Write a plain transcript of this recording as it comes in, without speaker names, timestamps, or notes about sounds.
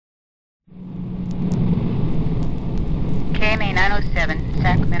11,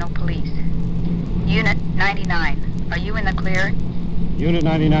 Sacramento Police. Unit 99, are you in the clear? Unit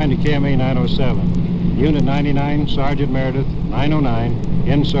 99 to KMA 907. Unit 99, Sergeant Meredith, 909,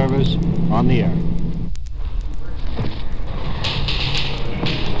 in service, on the air.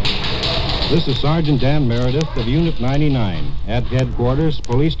 This is Sergeant Dan Meredith of Unit 99 at Headquarters,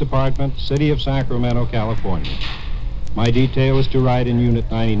 Police Department, City of Sacramento, California. My detail is to ride in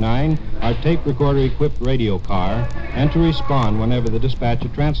Unit 99, our tape recorder-equipped radio car, and to respond whenever the dispatcher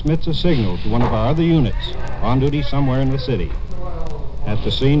transmits a signal to one of our other units on duty somewhere in the city. At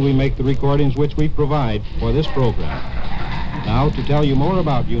the scene, we make the recordings which we provide for this program. Now, to tell you more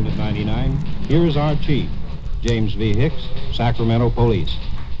about Unit 99, here is our chief, James V. Hicks, Sacramento Police.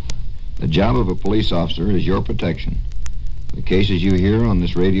 The job of a police officer is your protection. The cases you hear on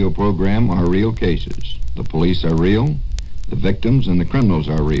this radio program are real cases. The police are real, the victims and the criminals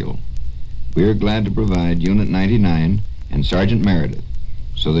are real. We are glad to provide Unit 99 and Sergeant Meredith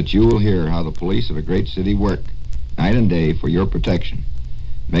so that you will hear how the police of a great city work night and day for your protection.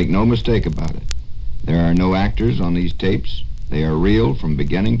 Make no mistake about it. There are no actors on these tapes. They are real from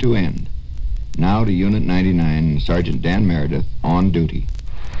beginning to end. Now to Unit 99 and Sergeant Dan Meredith on duty.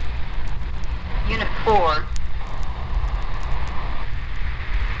 Unit 4,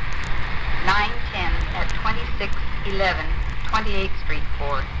 910 at 2611 28th Street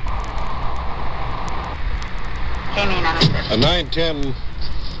 4. Came in on a 7. A 910,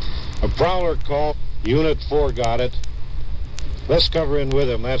 a prowler call. Unit 4 got it. Let's cover in with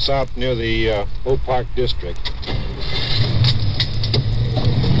him. That's out near the Oak Park District.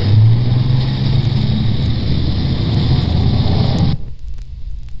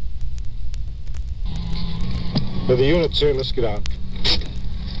 For the units here, let's get out.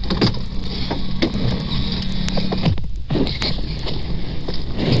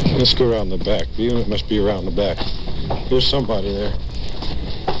 Let's go around the back. The unit must be around the back. There's somebody there.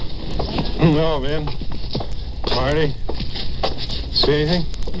 No, man. Marty? See anything?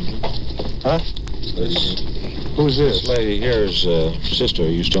 Huh? Who's this? This lady here's sister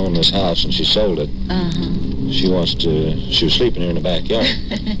used to own this house, and she sold it. She was sleeping here in the backyard.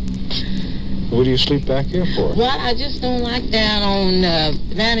 What do you sleep back here for? Well, I just don't like down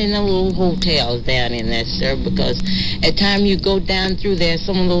in the old hotels down in there, sir, because at time you go down through there,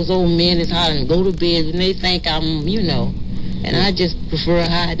 some of those old men is hollering, go to bed, and they think I'm, and I just prefer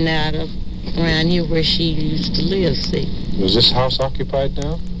hiding out around here where she used to live, see. Was this house occupied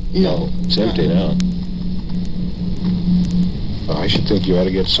now? No. It's empty now. Oh, I should think you ought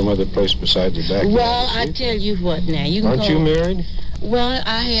to get some other place besides the backyard. Well, I tell you what now, you can Aren't you married? Well,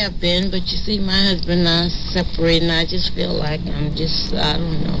 I have been, but you see, my husband and I separated, and I just feel like I'm just, I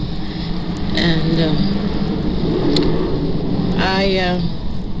don't know. And I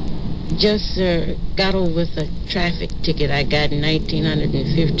just got over with a traffic ticket I got in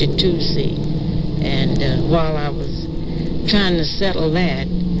 1952, see. And while I was trying to settle that...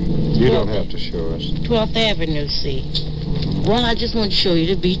 You don't have to show us. 12th Avenue, see. Well, I just want to show you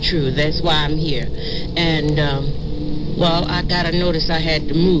to be true. That's why I'm here. And... well, I got a notice I had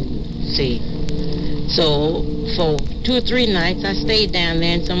to move, see. So, for 2 or 3 nights, I stayed down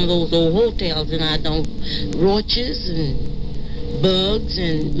there in some of those old hotels, and roaches and bugs,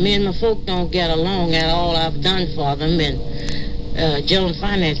 and me and my folk don't get along at all. I've done for them, and General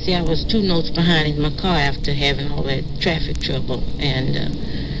Finance, see, I was 2 notes behind in my car after having all that traffic trouble, and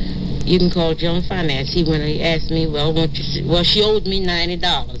you can call General Finance. He asked me, she owed me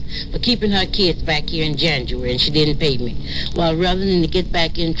 $90 for keeping her kids back here in January, and she didn't pay me. Well, rather than to get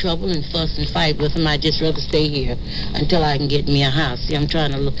back in trouble and fuss and fight with them, I'd just rather stay here until I can get me a house. See, I'm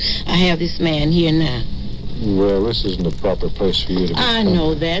trying to look. I have this man here now. Well, this isn't the proper place for you to be. I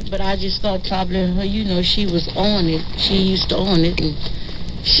know that, but I just thought probably, she was on it. She used to own it, and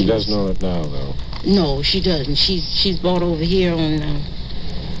she doesn't own it now, though. No, she doesn't. She's bought over here on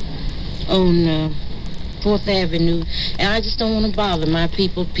 4th Avenue, and I just don't want to bother my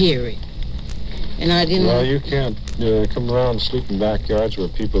people, period. And I didn't... Well, you can't come around and sleep in backyards where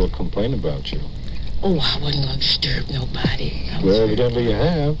people will complain about you. Oh, I wasn't going to disturb nobody. Well, evidently you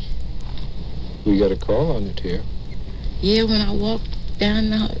have. We got a call on it here. Yeah, when I walked down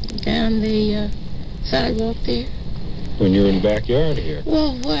the sidewalk there. When you were in the backyard here.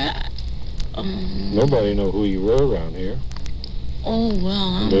 Well, where... Nobody know who you were around here. Oh,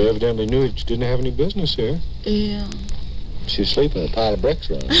 well, They evidently knew that you didn't have any business here. Yeah. She's sleeping in a pile of bricks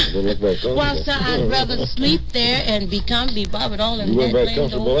around. They look very comfortable. Well, sir, I'd rather sleep there and be bothered all in You weren't very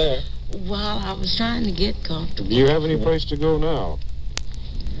comfortable there. Well, I was trying to get comfortable. Do you have any place to go now?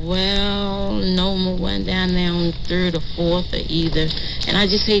 Well, no more went down there on 3rd or 4th or either. And I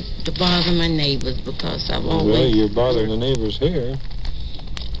just hate to bother my neighbors because I've always... Well, you're bothering the neighbors here.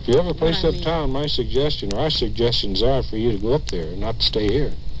 If you have a place uptown, my suggestion, or our suggestions are for you to go up there, not to stay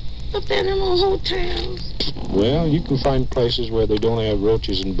here. Up there in them old hotels. Well, you can find places where they don't have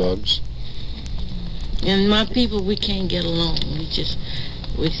roaches and bugs. And my people, we can't get along.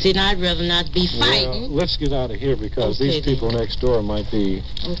 See, I'd rather not be fighting. Well, let's get out of here because Okay, these people next door might be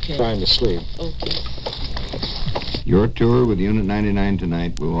trying to sleep. Okay. Your tour with Unit 99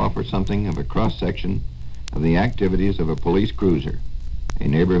 tonight will offer something of a cross-section of the activities of a police cruiser, a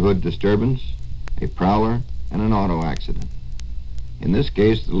neighborhood disturbance, a prowler, and an auto accident. In this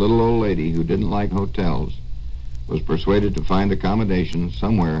case, the little old lady who didn't like hotels was persuaded to find accommodation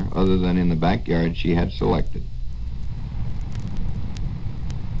somewhere other than in the backyard she had selected.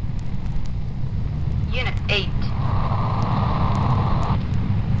 Unit 8.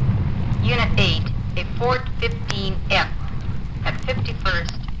 Unit 8, a Ford 15F at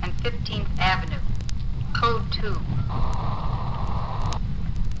 51st and 15th Avenue. Code 2.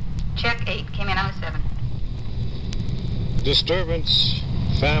 Check 8, came in on a 7. Disturbance,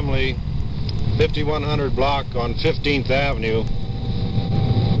 family, 5100 block on 15th Avenue.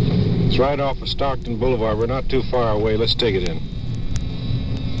 It's right off of Stockton Boulevard. We're not too far away. Let's take it in.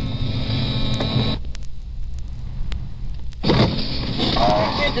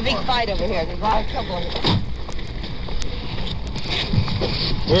 There's a big fight over here. There's a lot of trouble over here.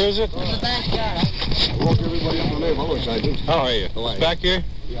 Where is it? In the backyard. I woke everybody up on there. Hello, Sergeant. How are you? How are you? Back here?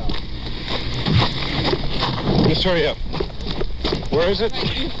 Yeah. Just hurry up. Where is it?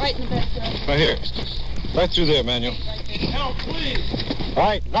 Right in the backyard. Right here. Right through there, Manuel. Help, please. All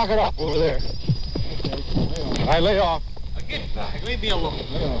right, knock it off over there. All right, lay off. Get back. Leave me alone.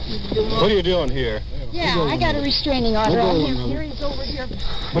 What are you doing here? Yeah, I got a restraining order on him. Here he's over here.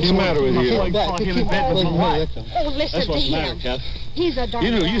 What's the matter with you? Oh, listen to him. He's a dark guy.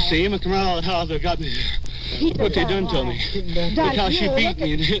 You see him come out of the house that got me. He's What a they dark done to guy. me. Don, Look how she you beat look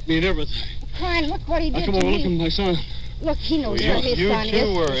me and hit me and everything. Crying, look what he I did come to over me. looking at my son. Look, he knows where his son You two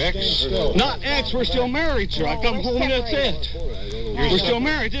is. were ex. Not ex, we're still married, sir. I come we're home and that's separated. it. We're still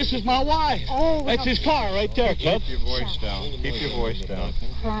married. This is my wife. Oh, That's his car right there, Cub. Keep your voice down. Keep your voice down.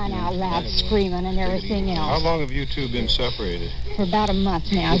 crying out loud, screaming and everything How else. long have you two been separated? For about a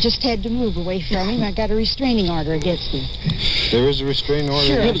month now. I just had to move away from him. I got a restraining order against me. There is a restraining order?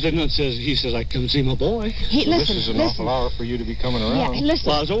 Sure. Yeah, but then he says I come see my boy. He, Well, listen, this is an listen. awful hour for you to be coming Yeah, around. listen.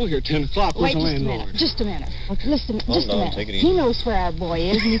 Well, I was over here at 10 o'clock. Where's Wait the just a minute. landlord? Just a minute. Listen, just a on, minute. take it easy. He knows where our boy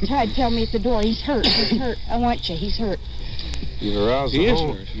is, and he tried to tell me at the door. He's hurt. He's hurt. I want you. He's hurt. You've aroused He the is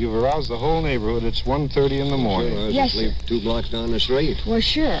whole. hurt. You've aroused the whole neighborhood. It's 1:30 in the morning. I was Yes, asleep 2 blocks down the street. Well,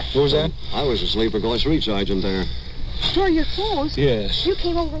 sure. What was that? I was asleep across the street, Sergeant, there. Store your clothes. Yes. You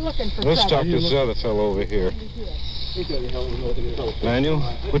came over looking for Let's trouble. talk to this other fellow over here. Manuel,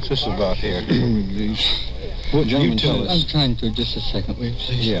 what's this about here? What gentleman tell us? I'm trying to. Just a second, please.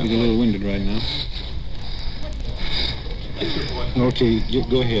 Yeah. He's a little winded right now. Okay,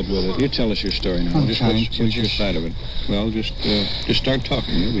 go ahead with it. You tell us your story now. I'm Just trying what's to your just- side of it? Well, just start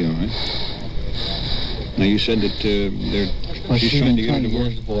talking. You'll be all right. Now, you said that Well, she's she's trying been to get a trying to get a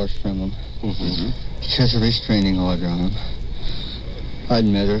divorce. divorce from him. Mm-hmm. She has a restraining order on him. I'd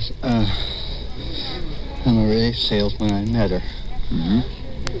met her. I'm a race salesman. I met her. Mm-hmm.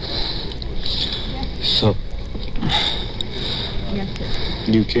 So Yes,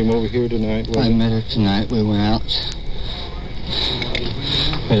 sir. You came over here tonight, was I it? met her tonight. We went out,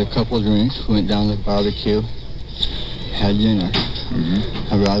 had a couple of drinks, went down to the barbecue, had dinner.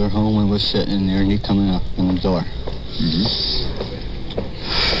 Mm-hmm. I brought her home and was sitting in there, and he coming up in the door. Mm-hmm.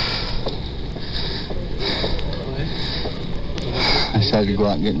 I decided to go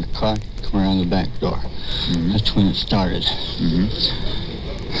out and get in the car, come around the back door. Mm-hmm. That's when it started. Mm-hmm.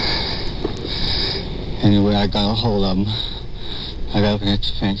 Anyway, I got a hold of him. I got up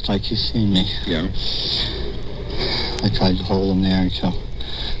against the fence like you seen me. Yeah. I tried to hold him there until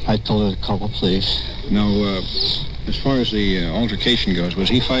I told her to call the police. Now, as far as the altercation goes, was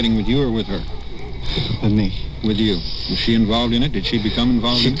he fighting with you or with her? With me. With you. Was she involved in it? Did she become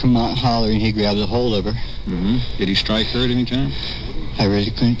involved She in it? come out hollering. He grabbed a hold of her. Mm-hmm. Did he strike her at any time? I really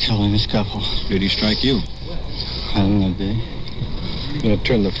couldn't tell in the scuffle. Did he strike you? I don't know, did he? Yeah,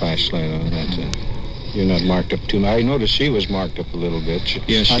 turn the flashlight on. That's it. You're not marked up too much. I noticed she was marked up a little bit.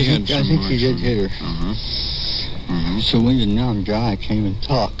 Yes, she I had think, some I think he marks did on hit her. Uh-huh. Uh-huh. So when you know I'm dry, I can't even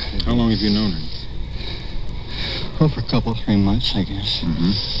talk. How long have you known her? Oh, for a couple, 3 months, I guess.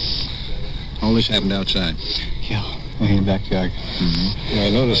 Mm-hmm. All this happened outside. Yeah, in the backyard. Mm-hmm. I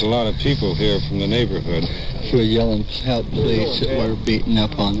noticed a lot of people here from the neighborhood. He was yelling, help, police, that we're beating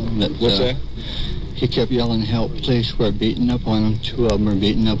up on him. What's that? He kept yelling, help, police, we're beating up on him. 2 of them are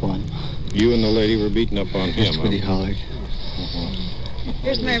beating up on him. You and the lady were beating up on him. That's what he huh? hollered.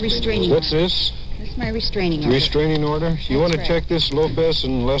 Here's my restraining order. What's this? That's my restraining order. Restraining order? You want to right. check this Lopez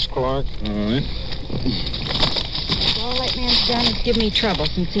and Les Clark? All right. All that man's done is give me trouble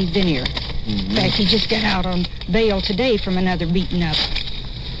since he's been here. In fact, he just got out on bail today from another beating up.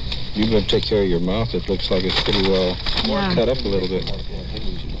 You better take care of your mouth. It looks like it's pretty well cut up a little bit.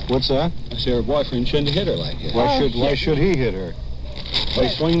 What's that? I say her boyfriend shouldn't have hit her like that. Why should he hit her? By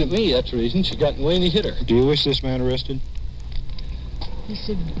swinging at me, that's the reason. She got in the way and he hit her. Do you wish this man arrested? He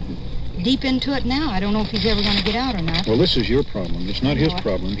said, deep into it now. I don't know if he's ever going to get out or not. Well, this is your problem. It's not his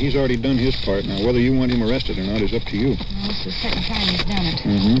problem. He's already done his part. Now, whether you want him arrested or not is up to you. Well, this is the second time he's done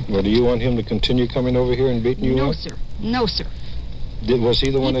it. Well, do you want him to continue coming over here and beating you No, up? sir. No, sir. Was he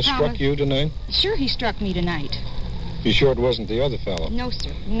the one that promised- struck you tonight? Sure, he struck me tonight. You sure it wasn't the other fellow? No,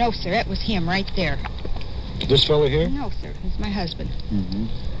 sir. No, sir. That was him right there. This fellow here? No, sir. He's my husband.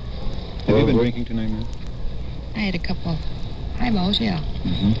 Have you been drinking tonight, man? I had a couple of highballs, yeah.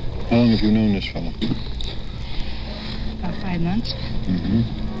 How long have you known this fellow? About 5 months.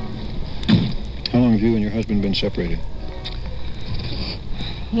 How long have you and your husband been separated?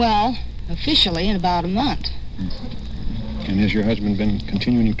 Well, officially in about a month. And has your husband been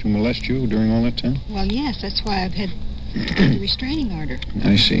continuing to molest you during all that time? Well, yes, that's why I've had the restraining order.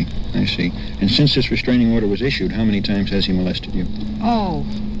 I see. And since this restraining order was issued, how many times has he molested you? Oh,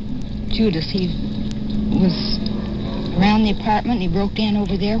 Judas, he was around the apartment and he broke in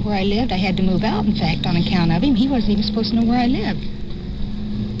over there where I lived. I had to move out, in fact, on account of him. He wasn't even supposed to know where I lived.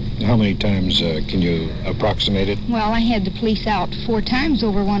 How many times can you approximate it? Well, I had the police out 4 times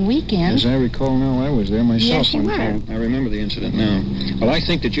over one weekend. As I recall now, I was there myself Yes, you one were. time. I remember the incident now. Well, I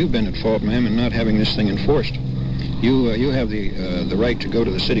think that you've been at fault, ma'am, in not having this thing enforced. You have the right to go to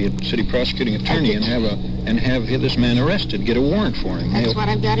the city prosecuting attorney and have this man arrested, get a warrant for him. That's what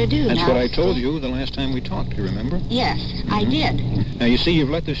I've got to do. That's now. what I told you the last time we talked, do you remember? Yes, I did. Now, you see, you've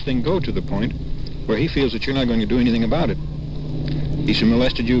let this thing go to the point where he feels that you're not going to do anything about it. He's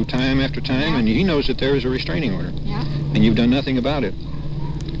molested you time after time, and he knows that there is a restraining order. Yeah. And you've done nothing about it.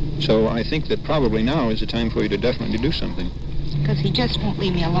 So I think that probably now is the time for you to definitely do something. Because he just won't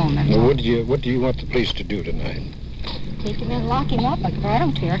leave me alone. That's Well, all. what do you want the police to do tonight? Take him in, lock him up. I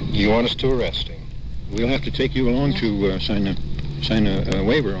don't care. You want us to arrest him? We'll have to take you along to sign a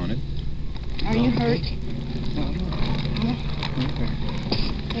waiver on it. Are you hurt?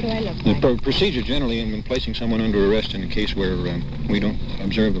 What do I look The like? procedure generally in placing someone under arrest in a case where we don't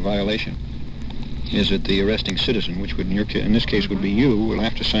observe the violation is that the arresting citizen, which would in this case would be you, will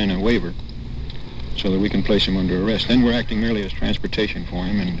have to sign a waiver so that we can place him under arrest. Then we're acting merely as transportation for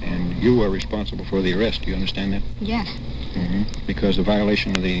him, and you are responsible for the arrest. Do you understand that? Yes. Because the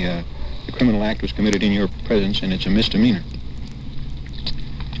violation of the criminal act was committed in your presence, and it's a misdemeanor.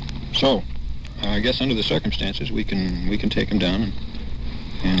 So, I guess under the circumstances, we can take him down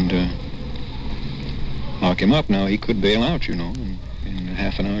and lock him up. Now, he could bail out, you know. In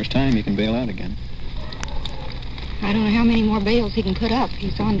half an hour's time, he can bail out again. I don't know how many more bails he can put up.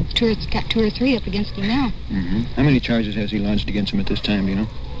 He's on got 2 or 3 up against him now. How many charges has he lodged against him at this time, do you know?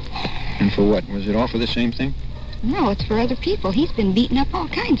 And for what? Was it all for the same thing? No, it's for other people. He's been beating up all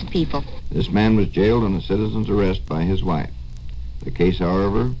kinds of people. This man was jailed on a citizen's arrest by his wife. The case,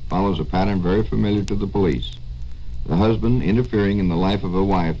 however, follows a pattern very familiar to the police. The husband interfering in the life of a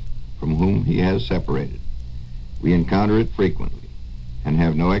wife from whom he has separated. We encounter it frequently and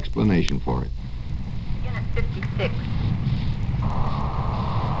have no explanation for it. Unit 56.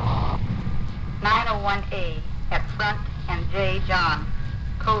 901A at Front and J. John.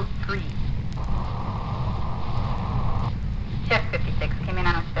 Code 3. Check 56. Came in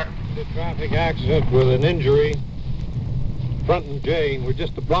on 7. A traffic accident with an injury. Front and J. We're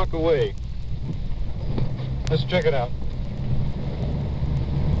just a block away. Let's check it out.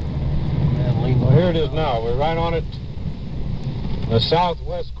 Well, here it is now. We're right on it. The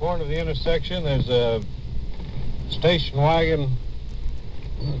southwest corner of the intersection, there's a station wagon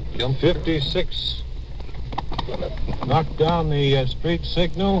 56 knocked down the street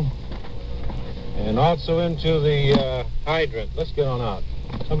signal and also into the hydrant. Let's get on out.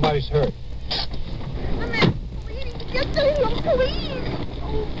 Somebody's hurt. Get the police!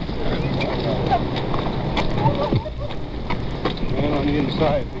 Man on the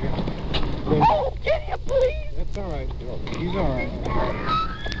inside here. Oh, get him, please! That's all right. He's all right.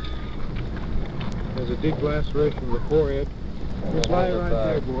 There's a deep laceration in the forehead. Just lie right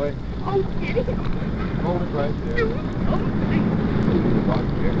there, boy. Oh, get him! Hold it right there.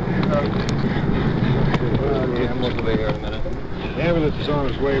 I'm looking over here in a minute. The ambulance is on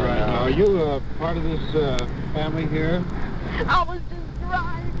its way right now. Are you part of this family here? I was just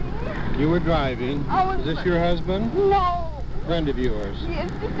driving. You were driving. I was... Is this your husband? No. friend of yours. Yes,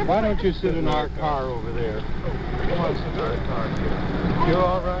 Why don't you sit in our car over there? Come on, sit in our car here. You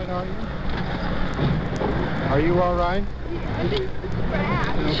all right, are you? Are you all right?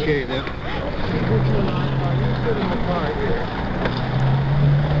 Okay, then. You sit in the car here.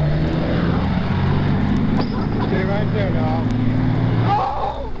 Stay right there now.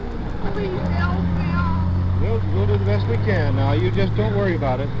 Oh, please help me. We'll do the best we can now. You just don't worry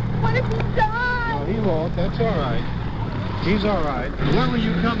about it. What if he dies? No, he won't. That's all right. He's all right. Where were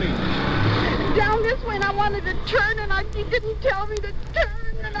you coming? Down this way, and I wanted to turn, and he didn't tell me to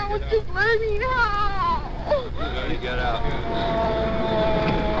turn, and I was just learning how. How do you get out?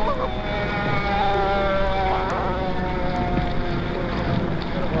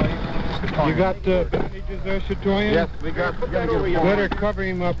 You got bandages there, Chatoyan? Yes, we got Better cover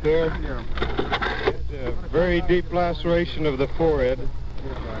him up there. There's a very deep laceration of the forehead,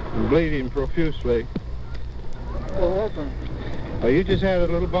 and bleeding profusely. What happened? Oh, you just had a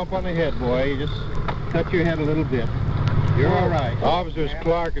little bump on the head, boy. You just cut your head a little bit. You're all right. Officers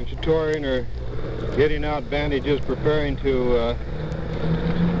Clark and Chatoyan are getting out bandages, preparing to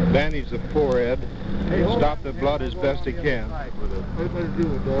bandage the forehead and stop the blood as best they can.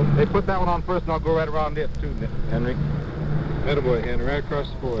 They put that one on first, and I'll go right around it, too, Henry. Attaboy, Henry, right across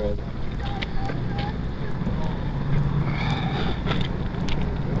the forehead.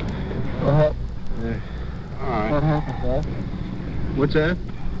 What happened? All right. What happened, Dad? What's that?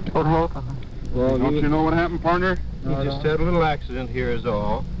 What happened? Well, Don't you know what happened, partner? You just had a little accident here is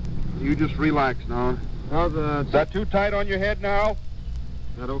all. You just relax now. Is that too tight on your head now? Is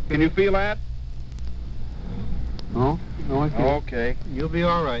that okay? Can you feel that? No? No, I can't. Okay. You'll be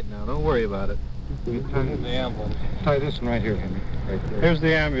all right now. Don't worry about it. You turn the ambulance. Tie this one right here, Henry. Right there. Here's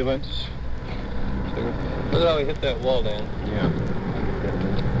the ambulance. Look how we hit that wall, Dan. Yeah.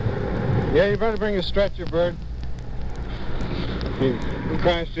 Yeah, you better bring a stretcher, Bert. He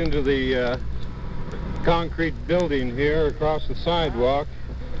crashed into the concrete building here across the sidewalk.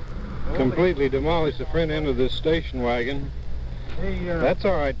 Completely demolished the front end of this station wagon. Hey, That's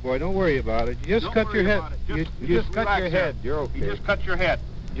all right, boy. Don't worry about it. You just cut your head. You just cut your head. You're okay. You just cut your head.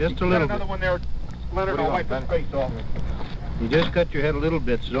 Just a little another bit. one there, Leonard. I'll wipe his face off. You just cut your head a little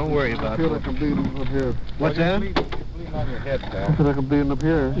bit, so don't worry about I feel it. like I'm bleeding up here. What's that? You're bleeding on your head, I pal. feel like I'm bleeding up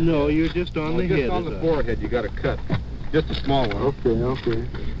here. No, you're just on the head. Just on the forehead, you got a cut. Just a small one. Okay, okay.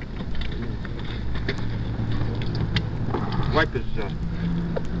 Wipe his,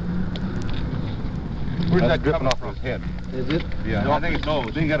 where's that dripping off his head? Is it? Yeah, I think it's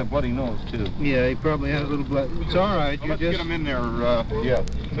nose. He got a bloody nose, too. Yeah, he probably has a little blood. It's all right. Well, You let's just get him in there, yeah.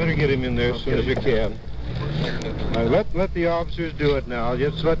 better get him in there as soon as you can. Let the officers do it now.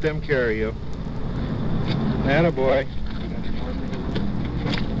 Just let them carry you. Attaboy.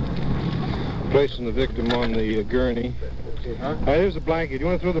 Placing the victim on the gurney. Here's the blanket. You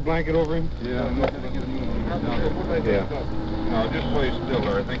want to throw the blanket over him? Yeah. Yeah. No, just lay still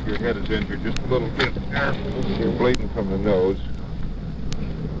there. I think your head is injured just a little bit there. You're bleeding from the nose.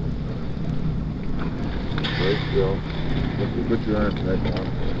 Lay still. Put your arms back down.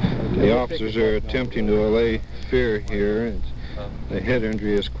 The officers are attempting to allay fear here. The head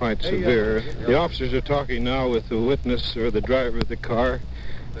injury is quite severe. The officers are talking now with the witness or the driver of the car.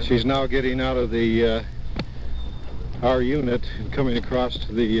 She's now getting out of the our unit and coming across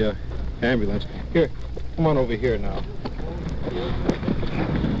to the ambulance. Here, come on over here now.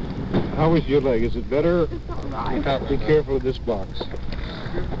 How is your leg? Is it better? Be careful of this box.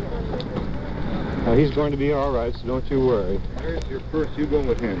 He's going to be all right, so don't you worry. There's your purse. You go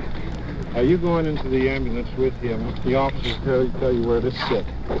with him. Are you going into the ambulance with him? The officers tell you where to sit.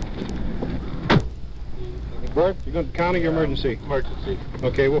 Bert, you're going to counter your emergency. Emergency.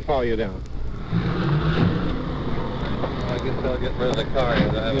 Okay, we'll follow you down. I guess I'll get rid of the car.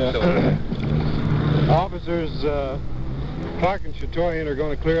 Officers Clark and Chatoyan are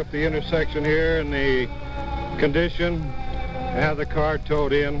going to clear up the intersection here in the condition, have the car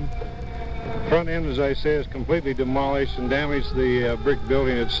towed in. Front end, as I say, is completely demolished and damaged the brick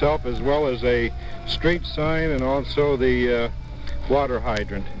building itself, as well as a street sign and also the water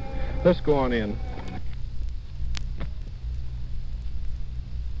hydrant. Let's go on in.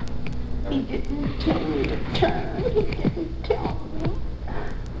 He didn't tell me to turn. He didn't tell me.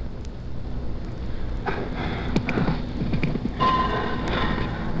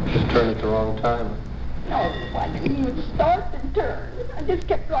 Just turned at the wrong time. No, I didn't even start to turn. I just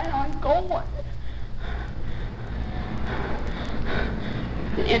kept right on going.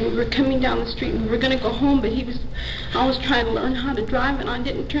 And we were coming down the street and we were going to go home, but I was trying to learn how to drive and I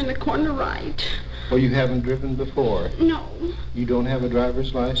didn't turn the corner right. Oh, you haven't driven before? No. You don't have a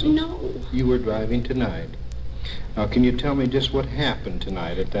driver's license? No. You were driving tonight? Now, can you tell me just what happened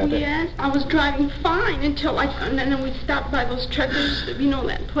tonight at that... Yes, I was driving fine and then we stopped by those truckers, you know,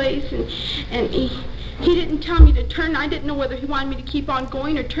 that place, and he didn't tell me to turn. I didn't know whether he wanted me to keep on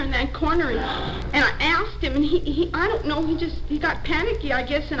going or turn that corner, and I asked him, and he I don't know, he got panicky, I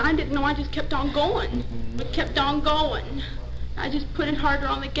guess, and I didn't know. I just kept on going. But kept on going. I just put it harder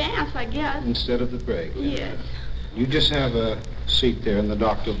on the gas, I guess. Instead of the brake? Yes. You just have a seat there, and the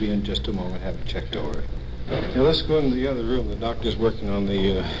doctor will be in just a moment, have it checked over. Now, let's go into the other room. The doctor's working on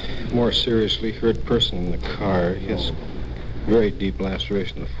the more seriously hurt person in the car. He has very deep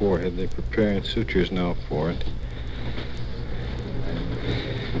laceration in the forehead. They're preparing sutures now for it.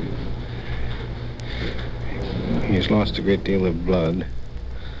 He's lost a great deal of blood.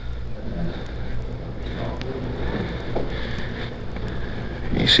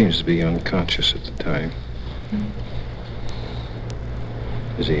 He seems to be unconscious at the time.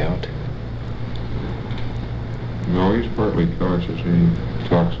 Is he out? No, he's partly conscious. He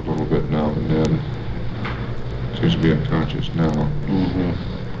talks a little bit now and then. Seems to be unconscious now. Mm-hmm.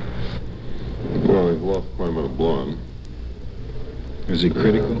 Well, he's lost quite a bit of blood. Is he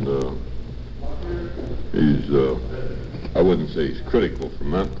critical? And, I wouldn't say he's critical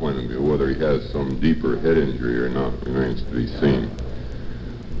from that point of view. Whether he has some deeper head injury or not remains to be seen.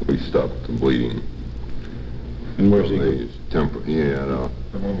 We stopped the bleeding. And where's he? He had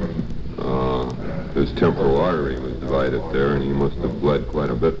his temporal artery was divided there, and he must have bled quite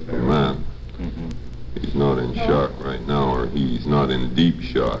a bit from that. Mm-hmm. He's not in shock right now, or he's not in deep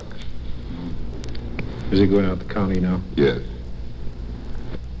shock. Is he going out the county now? Yes.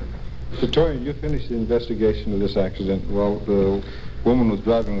 Victoria, you finished the investigation of this accident. Well, the woman was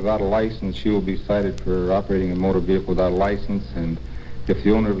driving without a license. She will be cited for operating a motor vehicle without a license, and if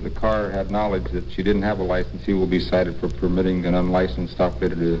the owner of the car had knowledge that she didn't have a license, he will be cited for permitting an unlicensed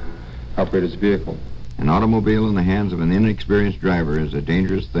operator to operate his vehicle. An automobile in the hands of an inexperienced driver is a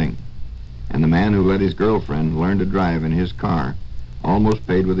dangerous thing. And the man who let his girlfriend learn to drive in his car almost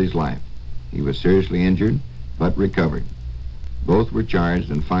paid with his life. He was seriously injured, but recovered. Both were charged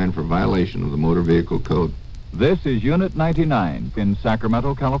and fined for violation of the Motor Vehicle Code. This is Unit 99 in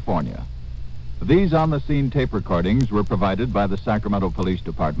Sacramento, California. These on-the-scene tape recordings were provided by the Sacramento Police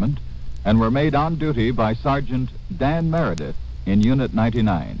Department and were made on duty by Sergeant Dan Meredith in Unit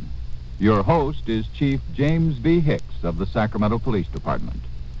 99. Your host is Chief James B. Hicks of the Sacramento Police Department.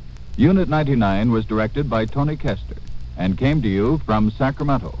 Unit 99 was directed by Tony Kester and came to you from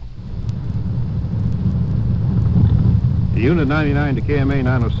Sacramento. Unit 99 to KMA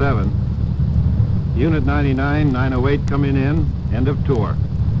 907. Unit 99, 908 coming in. End of tour.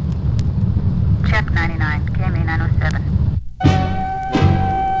 Check 99, KMA 907.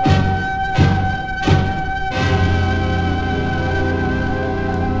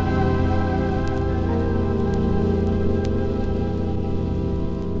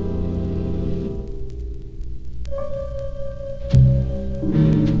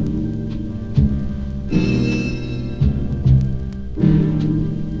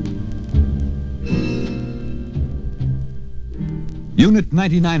 Unit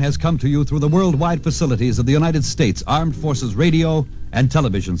 99 has come to you through the worldwide facilities of the United States Armed Forces Radio and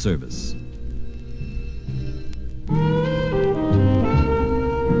Television Service.